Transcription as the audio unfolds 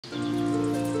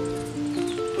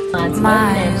My,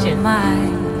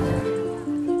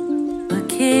 a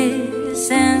kiss,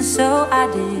 and so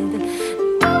I did.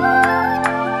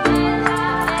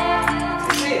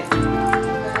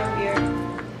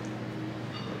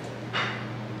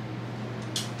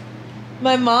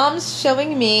 My mom's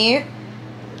showing me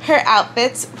her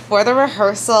outfits for the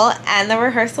rehearsal and the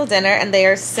rehearsal dinner, and they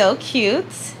are so cute.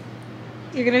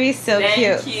 You're gonna be so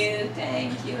cute.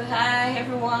 Thank you. Hi,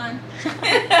 everyone.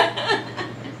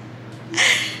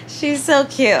 She's so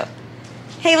cute.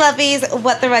 Hey lovies,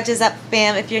 what the Rudge is up,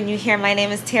 fam? If you're new here, my name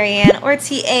is Terry Ann, or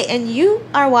TA, and you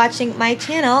are watching my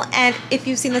channel. And if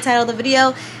you've seen the title of the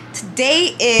video,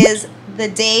 today is the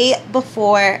day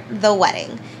before the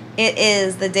wedding. It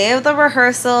is the day of the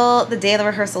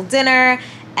rehearsal dinner,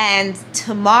 and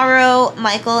tomorrow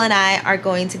Michael and I are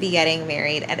going to be getting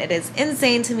married, and it is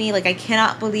insane to me. Like, I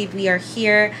cannot believe we are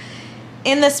here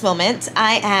in this moment.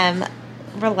 I am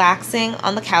relaxing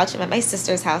on the couch. I'm at my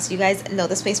sister's house. You guys know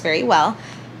this place very well.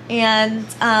 And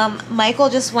Michael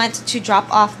just went to drop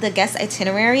off the guest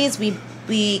itineraries.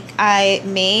 I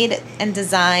made and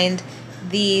designed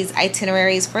these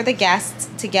itineraries for the guests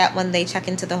to get when they check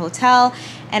into the hotel,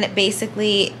 and it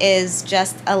basically is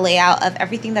just a layout of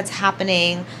everything that's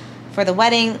happening for the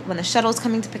wedding, when the shuttle's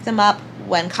coming to pick them up,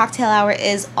 when cocktail hour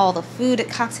is, all the food at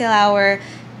cocktail hour,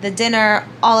 the dinner,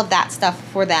 all of that stuff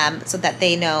for them so that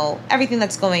they know everything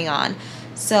that's going on.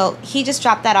 So he just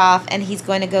dropped that off, and he's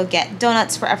going to go get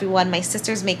donuts for everyone. My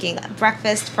sister's making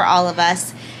breakfast for all of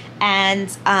us. And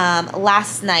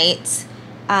last night,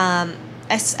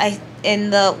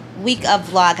 in the week of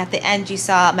vlog, at the end you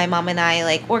saw my mom and I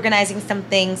like organizing some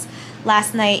things.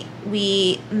 Last night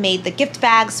we made the gift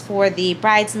bags for the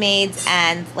bridesmaids,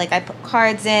 and like I put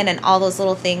cards in and all those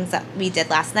little things that we did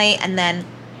last night. And then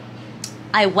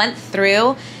I went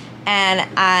through and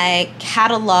I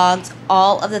cataloged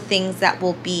all of the things that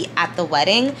will be at the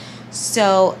wedding.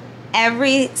 So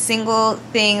every single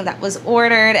thing that was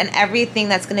ordered and everything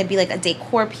that's going to be like a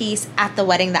decor piece at the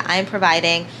wedding that I'm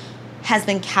providing has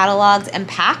been cataloged and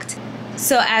packed.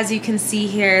 So as you can see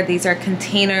here, these are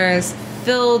containers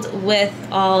filled with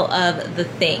all of the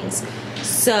things.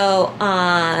 So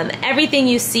everything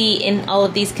you see in all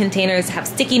of these containers have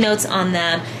sticky notes on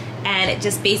them, and it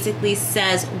just basically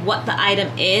says what the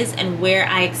item is and where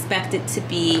I expect it to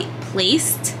be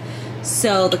placed.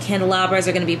 So the candelabras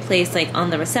are going to be placed like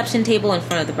on the reception table in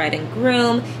front of the bride and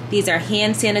groom. These are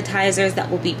hand sanitizers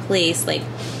that will be placed like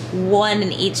one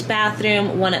in each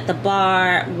bathroom, one at the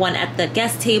bar, one at the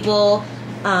guest table.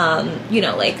 You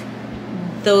know, like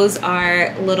those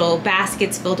are little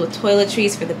baskets filled with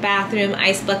toiletries for the bathroom,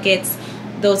 ice buckets.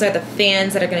 Those are the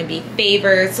fans that are going to be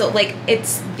favors. So like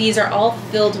these are all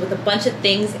filled with a bunch of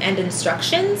things and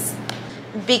instructions,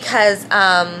 because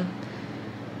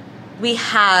we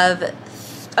have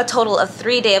a total of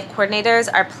 3 day of coordinators,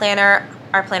 our planner,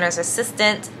 our planner's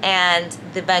assistant, and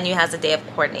the venue has a day of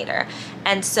coordinator.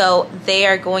 And so they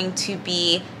are going to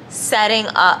be setting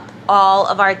up all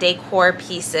of our decor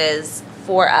pieces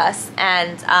for us.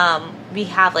 And we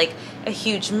have like a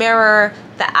huge mirror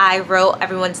that I wrote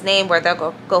everyone's name, where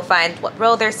they'll go find what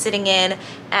row they're sitting in.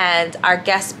 And our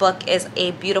guest book is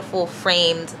a beautiful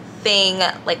framed thing,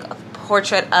 like a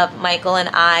portrait of Michael and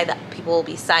I that people will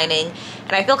be signing.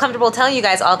 And I feel comfortable telling you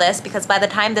guys all this because by the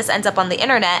time this ends up on the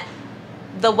internet,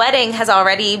 the wedding has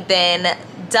already been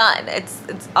done.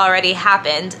 It's already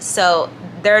happened. So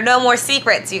there are no more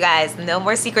secrets, you guys. No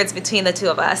more secrets between the two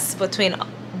of us, between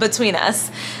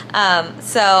us.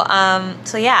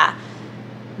 So yeah,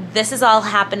 this is all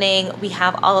happening. We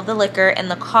have all of the liquor in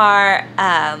the car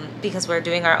because we're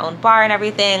doing our own bar and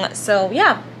everything. So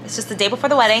yeah, it's just the day before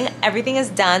the wedding. Everything is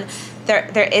done.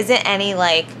 There isn't any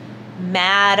like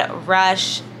mad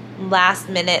rush, last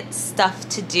minute stuff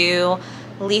to do.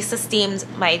 Lisa steamed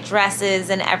my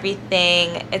dresses and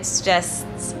everything. It's just,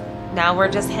 now we're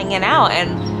just hanging out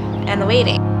and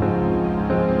waiting.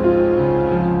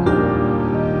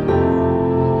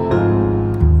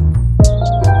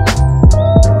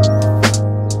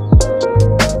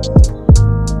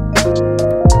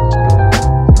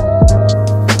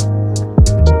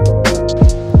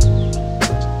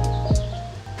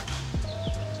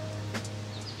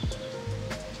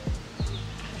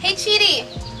 Hey, Cheaty.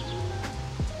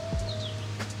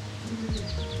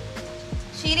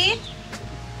 Cheaty?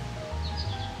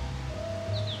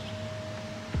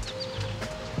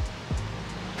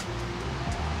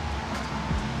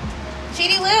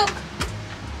 Cheaty Luke.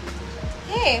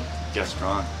 Hey. Guest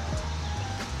gone.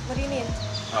 What do you mean?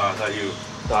 I thought you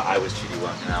thought I was Cheaty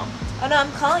walking out. Oh no,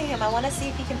 I'm calling him. I want to see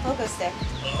if he can pogo stick.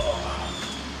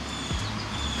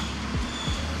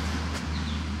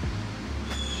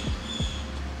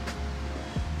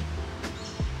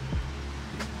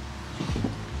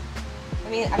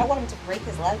 mean, I don't want him to break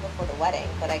his leg before the wedding,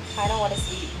 but I kind of want to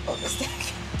see poker stick.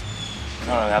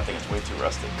 No, that thing is way too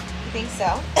rustic. You think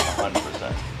so?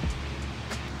 100%.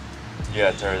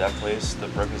 Yeah, Terry, that place, the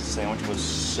breakfast sandwich was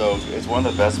so good. It's one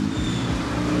of the best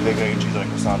big egg and cheese on a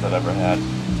croissant I've ever had.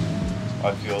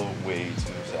 I feel way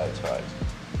too satisfied.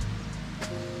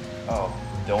 Oh,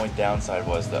 the only downside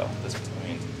was though, this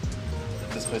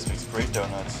place makes great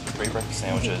donuts, great breakfast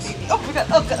sandwiches. Oh my god,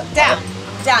 down,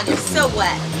 you're so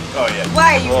wet. Oh yeah.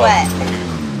 Why are you wet?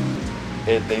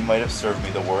 They might have served me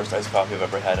the worst iced coffee I've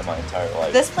ever had in my entire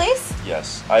life. This place?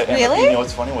 Yes. Really? You know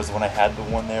what's funny was when I had the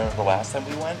one there the last time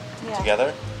we went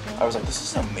together, I was like, this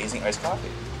is an amazing iced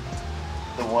coffee.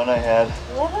 The one I had.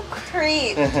 What a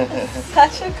creep.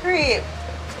 Such a creep.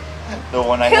 The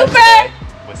one I had today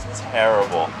was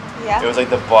terrible. Yeah. It was like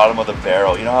the bottom of the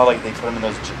barrel. You know how like they put them in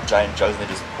those giant jugs and they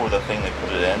just pour the thing, they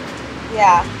put it in?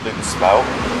 Yeah. The spout?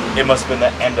 It must have been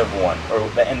the end of one, or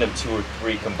the end of 2 or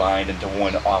 3 combined into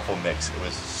one awful mix. It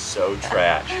was so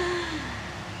trash.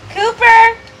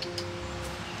 Cooper!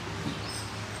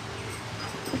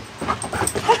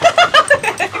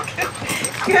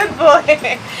 Good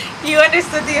boy. You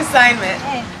understood the assignment.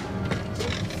 Hey.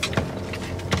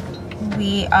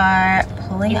 We are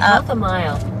pulling In up. half a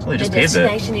mile. Well, The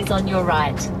destination is on your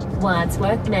right.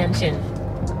 Wandsworth Mansion.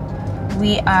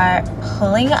 We are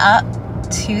pulling up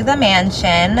to the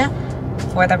mansion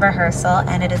for the rehearsal,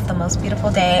 and it is the most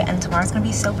beautiful day, and tomorrow's gonna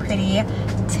be so pretty.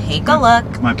 Take a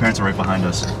look. My parents are right behind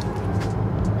us.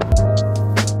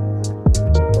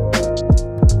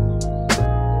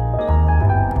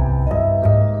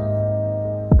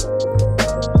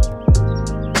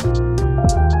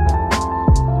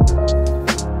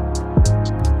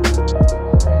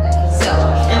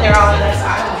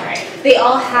 They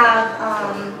all have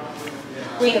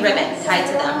green ribbon tied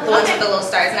to them. The ones with the little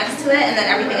stars next to it, and then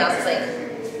everything else is like,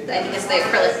 I think it's the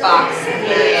acrylic box.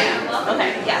 Yeah.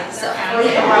 Okay. Yeah. So.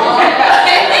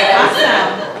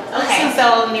 Awesome. Okay.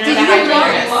 So near the high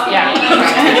chairs. Yeah. Okay.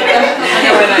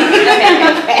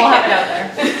 We'll have it out there.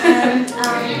 And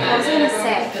I was gonna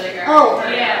say,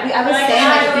 I was saying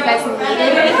like if you guys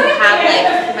needed, we could have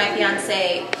like my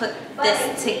fiance put this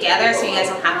together so you guys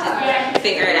don't have to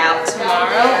figure it out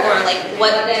tomorrow, or like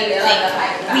what do you think?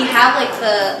 We have like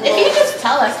the if you just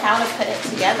tell us how to put it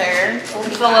together,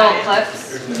 The little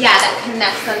clips. yeah, that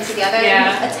connects them together.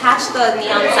 Yeah. Attach the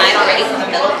neon sign already for the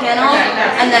middle panel,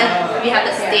 and then we have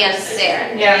the stand there.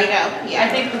 Yeah. There you go. Yeah.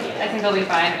 I think they'll be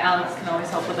fine. Alex can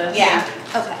always help with this. Yeah.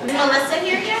 Okay. is Melissa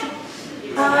here yet?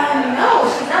 No,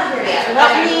 she's not here yet.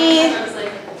 Let me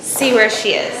see where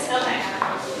she is. Okay.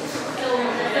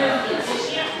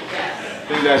 I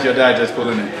think that's your dad just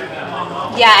pulling it.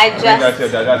 Yeah, I I think that's just. your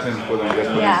dad. That's him pulling it. Just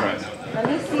pulling Yeah. friends. Let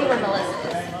me see where Melissa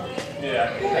is.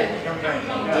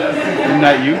 Isn't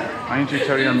that you? Aren't you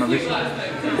Terry and Melissa? Sharp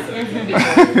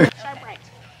right.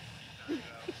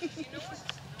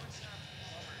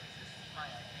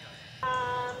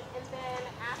 And then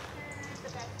after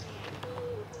the best man, who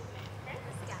Chris?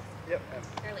 Yep.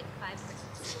 They're like 5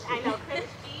 I know, Chris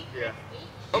G. Yeah.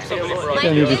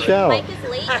 Mike is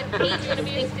late and Paige is gonna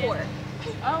be in court.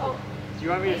 Oh. Do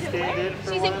you want me to stand in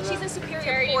for one of them? She's a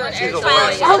superior court. She's a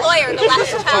lawyer. The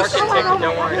last child.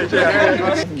 Don't worry.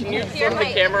 Can you flip the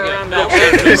camera around that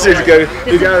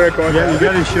You got to record. Yeah, you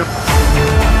got to show.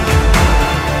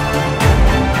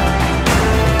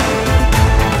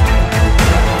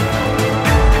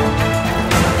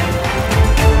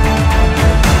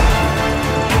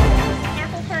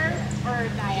 Careful curve or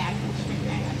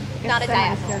diagonal? Not a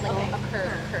diagonal, like a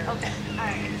curve. Okay. All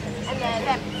right. And then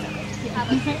you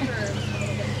have a curve.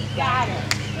 Got it.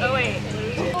 Oh wait.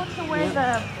 Go to where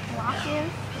the block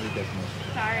is.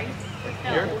 Sorry.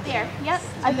 Here? There. Yep.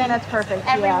 I think that's perfect.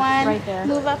 Everyone, yeah, right there.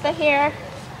 move up a hair.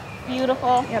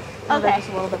 Beautiful. Yep. Okay. Just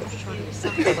a little bit.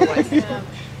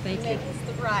 Thank you. It's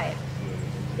the bride.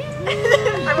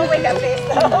 I'm a wake up face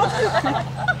though.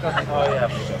 Oh yeah.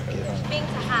 Hoping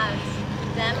to have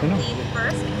them leave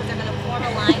first because they're going to form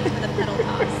a line for the pedal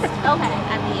toss. Okay.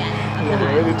 At the end.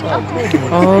 Okay.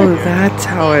 Oh, that's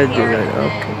how I do it.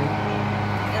 Okay.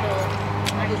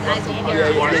 You guys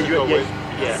will hear.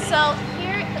 So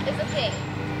here is the thing.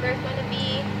 There's going to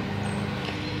be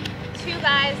 2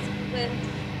 guys with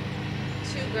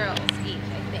 2 girls each, I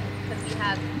think, because we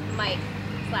have Mike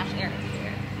 / Eric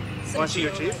here. So Want to see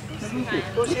your chief?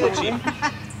 Go see the chief?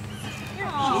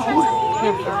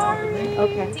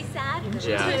 Okay. Is he sad?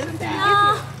 Yeah.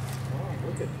 No.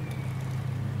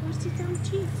 Where's the down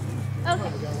chief?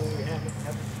 Okay.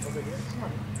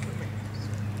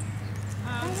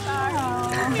 I'm sorry.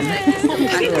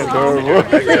 Adorable.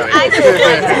 I just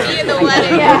wanted to be in the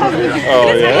wedding.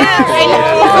 Oh, yeah?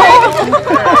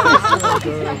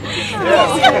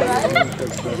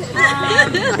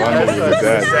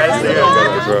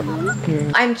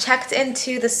 I'm checked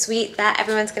into the suite that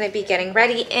everyone's gonna be getting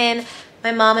ready in.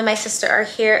 My mom and my sister are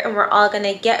here and we're all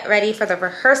gonna get ready for the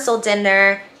rehearsal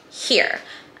dinner here.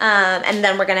 And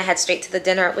then we're gonna head straight to the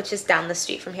dinner, which is down the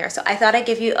street from here. So I thought I'd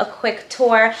give you a quick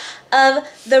tour of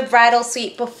the bridal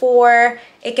suite before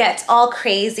it gets all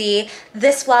crazy.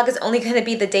 This vlog is only gonna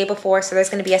be the day before, so there's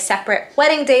gonna be a separate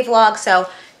wedding day vlog, so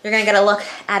you're gonna get a look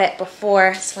at it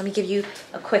before. So let me give you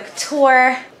a quick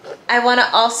tour. I wanna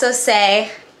also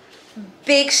say,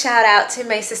 big shout out to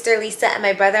my sister Lisa and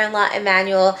my brother-in-law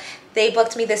Emmanuel. They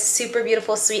booked me this super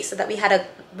beautiful suite so that we had a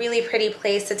really pretty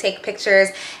place to take pictures,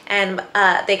 and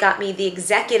they got me the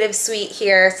executive suite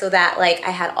here so that like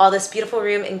I had all this beautiful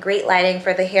room and great lighting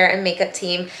for the hair and makeup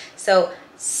team. So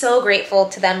grateful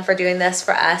to them for doing this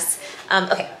for us.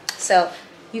 Okay, so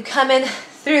you come in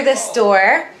through this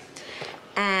door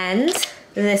and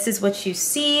this is what you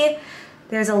see.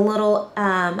 There's a little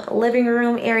living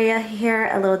room area here,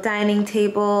 a little dining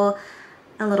table,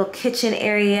 a little kitchen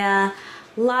area.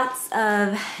 Lots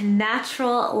of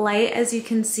natural light, as you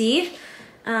can see,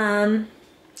 and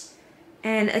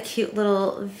a cute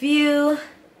little view.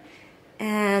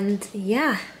 And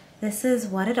yeah, this is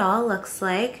what it all looks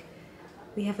like.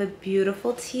 We have a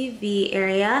beautiful TV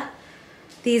area.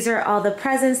 These are all the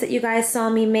presents that you guys saw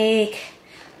me make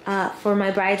for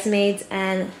my bridesmaids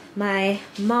and my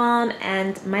mom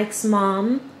and Mike's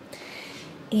mom.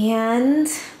 And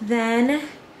then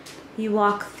you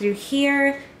walk through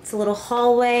here. It's a little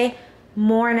hallway,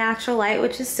 more natural light,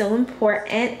 which is so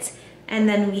important. And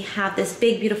then we have this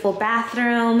big, beautiful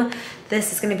bathroom.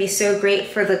 This is gonna be so great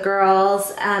for the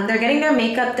girls. They're getting their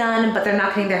makeup done, but they're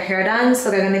not getting their hair done.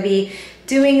 So they're gonna be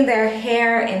doing their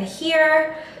hair in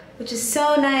here, which is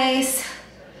so nice.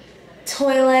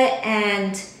 Toilet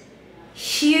and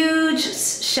huge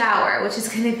shower, which is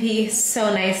gonna be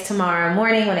so nice tomorrow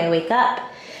morning when I wake up.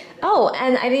 Oh,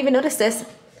 and I didn't even notice this.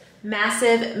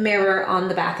 Massive mirror on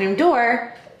the bathroom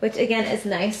door, which again is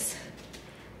nice.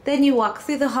 Then you walk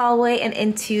through the hallway and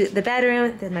into the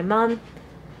bedroom. There's my mom.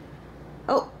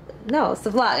 Oh, no, it's the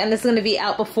vlog, and this is gonna be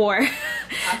out before,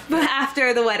 but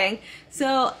after the wedding.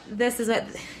 So this is what,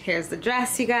 here's the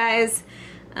dress, you guys.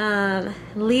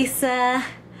 Lisa,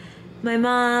 my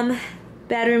mom,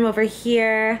 bedroom over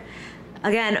here.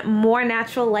 Again, more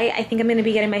natural light. I think I'm gonna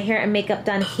be getting my hair and makeup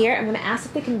done here. I'm gonna ask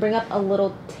if they can bring up a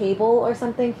little table or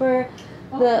something for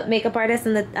the makeup artist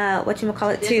and the,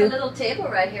 whatchamacallit too. There's a little table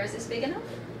right here. Is this big enough?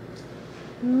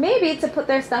 Maybe to put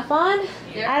their stuff on.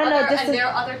 I don't know. Just and there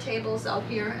are other tables out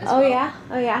here as well. well. Yeah,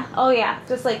 oh yeah, oh yeah.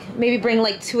 Just like maybe bring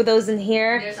like 2 of those in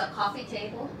here. There's a coffee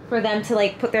table. For them to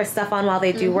like put their stuff on while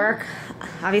they do work.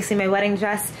 Obviously my wedding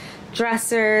dress.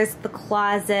 Dressers, the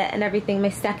closet and everything, my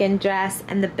second dress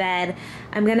and the bed.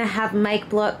 I'm gonna have Mike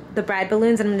blow up the bride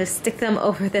balloons and I'm gonna stick them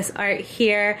over this art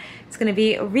here. It's gonna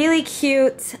be really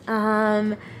cute.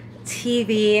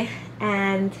 TV,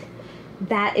 and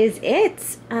that is it.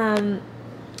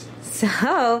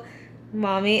 So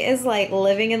mommy is like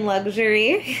living in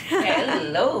luxury.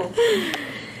 Hello.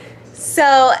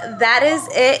 So that is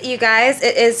it, you guys.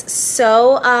 It is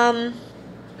so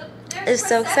it's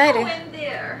so exciting.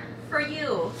 For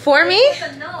you. For me?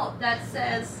 There's a note that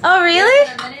says, oh really?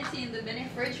 There's an amenity in the mini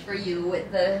fridge for you with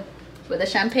the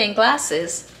champagne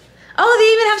glasses. Oh,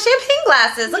 they even have champagne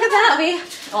glasses. Look at that.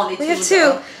 We have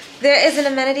 2. There is an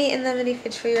amenity in the mini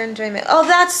fridge for your enjoyment. Oh,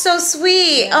 that's so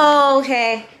sweet. Yeah. Oh,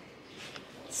 okay.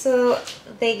 So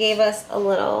they gave us a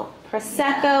little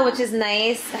prosecco, which is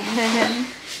nice.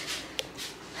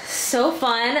 So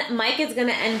fun. Mike is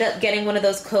gonna end up getting one of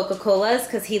those Coca-Colas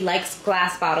because he likes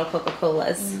glass bottle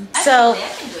Coca-Colas. So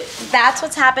that's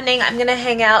what's happening. I'm gonna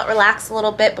hang out, relax a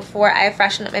little bit before I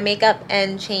freshen up my makeup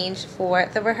and change for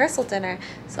the rehearsal dinner.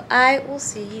 So I will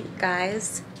see you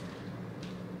guys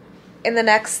in the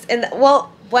next,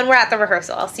 well, when we're at the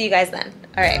rehearsal. I'll see you guys then.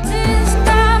 All right.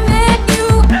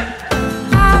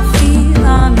 I feel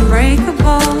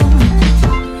unbreakable.